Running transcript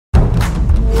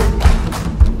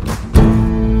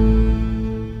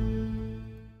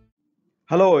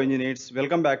Hello engineers,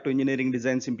 welcome back to Engineering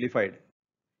Design Simplified.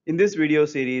 In this video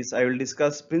series, I will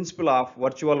discuss principle of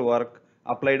virtual work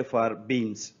applied for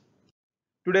beams.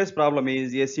 Today's problem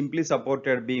is a simply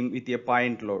supported beam with a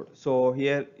point load. So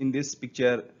here in this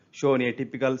picture shown a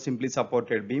typical simply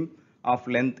supported beam of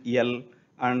length L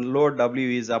and load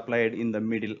W is applied in the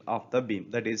middle of the beam,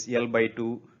 that is L by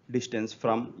 2 distance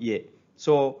from A.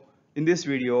 So in this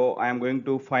video I am going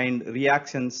to find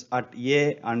reactions at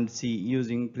A and C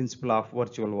using principle of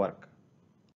virtual work.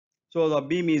 So the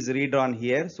beam is redrawn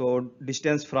here. So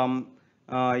distance from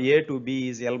A to B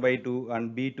is L by 2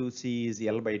 and B to C is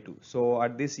L by 2. So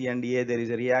at this end A there is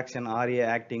a reaction RA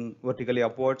acting vertically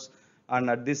upwards, and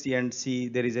at this end C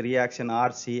there is a reaction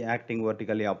RC acting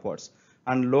vertically upwards,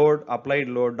 and applied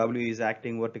load W is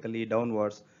acting vertically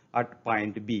downwards at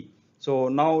point B. So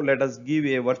now let us give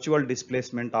a virtual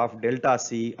displacement of delta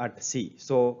C at C.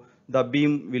 So the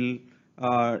beam will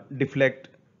deflect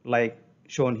like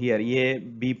shown here A,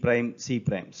 B prime, C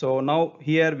prime. So now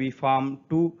here we form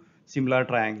two similar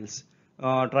triangles.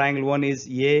 Triangle 1 is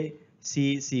A,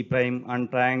 C, C prime, and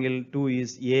triangle 2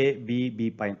 is A, B, B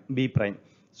prime.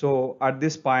 So at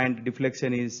this point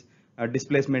deflection is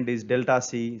displacement is delta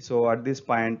C. So at this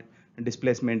point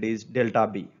displacement is delta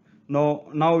B.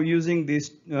 Now using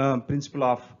this principle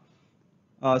of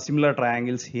similar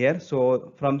triangles here.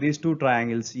 So from these two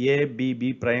triangles A, B,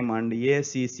 B prime and A,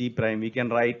 C, C prime, we can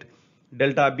write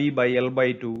delta B by L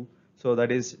by 2. So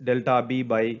that is delta B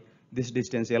by this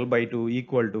distance L by 2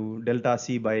 equal to delta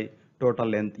C by total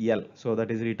length L. So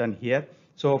that is written here.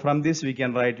 So from this we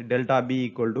can write delta B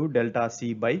equal to delta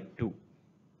C by 2.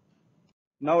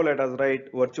 Now let us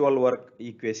write virtual work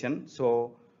equation.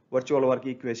 So virtual work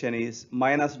equation is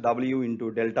minus W into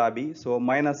delta B. So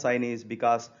minus sign is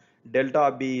because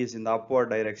delta B is in the upward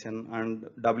direction and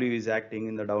W is acting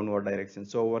in the downward direction.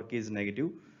 So work is negative.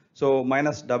 So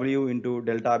minus W into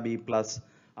delta B plus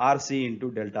RC into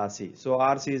delta C. So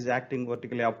RC is acting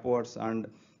vertically upwards and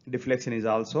deflection is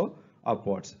also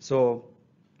upwards. So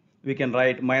we can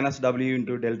write minus W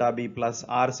into delta B plus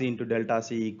RC into delta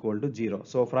C equal to 0.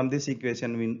 So from this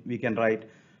equation we can write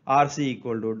RC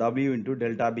equal to W into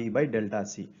delta B by delta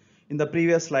C. In the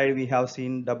previous slide we have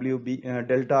seen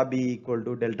delta B equal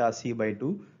to delta C by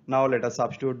 2. Now let us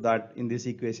substitute that in this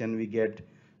equation. We get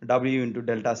W into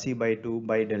delta C by 2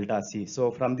 by delta C. So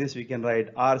from this we can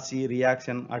write RC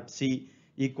reaction at C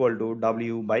equal to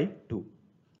W by 2.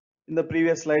 In the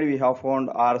previous slide we have found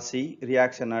RC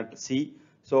reaction at C.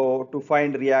 So to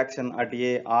find reaction at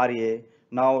A, RA,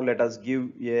 now let us give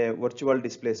a virtual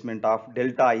displacement of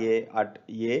delta A at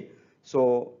A.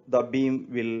 So the beam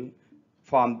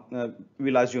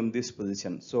will assume this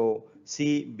position. So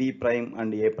C, B prime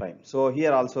and A prime. So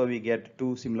here also we get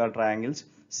two similar triangles,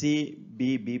 C,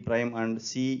 B, B prime and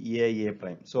C, A, A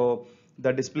prime. So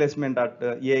the displacement at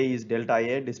A is delta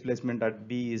A, displacement at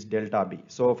B is delta B.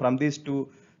 So from these two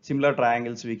similar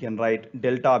triangles we can write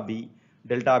delta B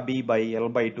by L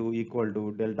by 2 equal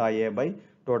to delta A by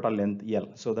total length L.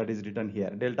 So that is written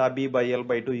here, delta B by L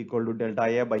by 2 equal to delta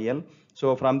A by L.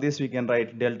 So from this we can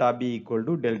write delta B equal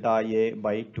to delta A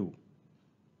by 2.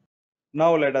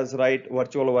 Now let us write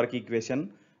virtual work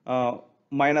equation,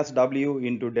 minus W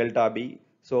into delta B.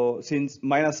 So since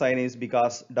minus sign is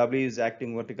because W is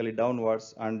acting vertically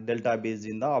downwards and delta B is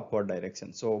in the upward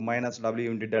direction. So minus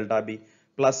W into delta B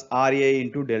plus RA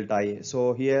into delta A.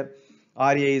 So here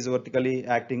RA is vertically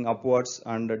acting upwards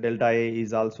and delta A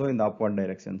is also in the upward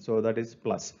direction. So that is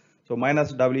plus. So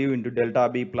minus W into delta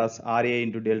B plus RA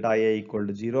into delta A equal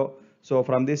to 0. So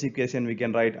from this equation we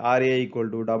can write RA equal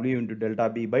to W into delta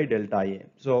B by delta A.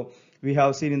 So we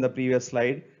have seen in the previous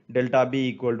slide delta B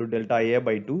equal to delta A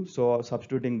by 2. So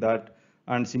substituting that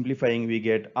and simplifying we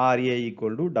get RA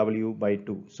equal to W by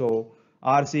 2. So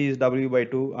RC is W by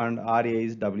 2 and RA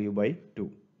is W by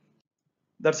 2.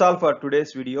 That's all for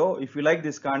today's video. If you like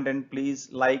this content, please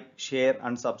like, share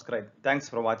and subscribe. Thanks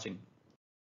for watching.